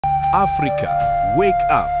Africa, wake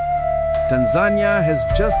up. Tanzania has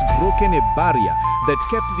just broken a barrier that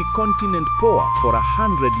kept the continent poor for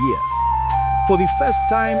 100 years. For the first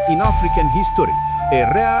time in African history, a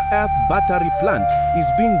rare earth battery plant is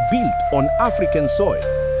being built on African soil.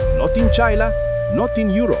 Not in China, not in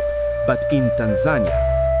Europe, but in Tanzania.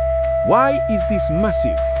 Why is this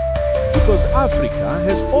massive? Because Africa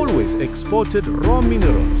has always exported raw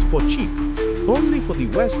minerals for cheap, only for the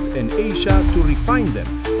West and Asia to refine them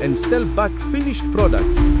and sell back finished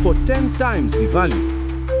products for 10 times the value.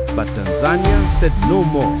 But Tanzania said no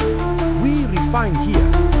more. We refine here,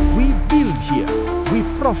 we build here, we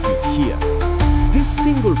profit here. This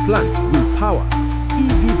single plant will power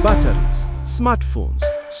EV batteries, smartphones,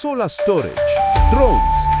 solar storage,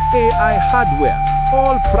 drones, AI hardware,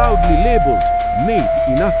 all proudly labeled made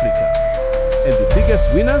in Africa. And the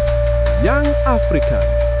biggest winners? Young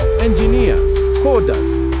Africans, engineers,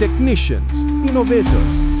 coders, technicians,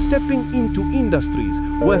 innovators, stepping into industries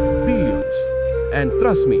worth billions. And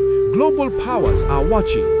trust me, global powers are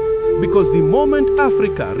watching, because the moment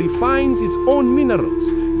Africa refines its own minerals,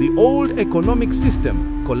 the old economic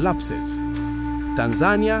system collapses.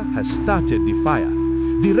 Tanzania has started the fire.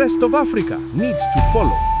 The rest of Africa needs to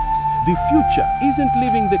follow. The future isn't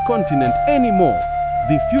leaving the continent anymore.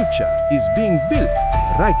 The future is being built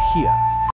right here.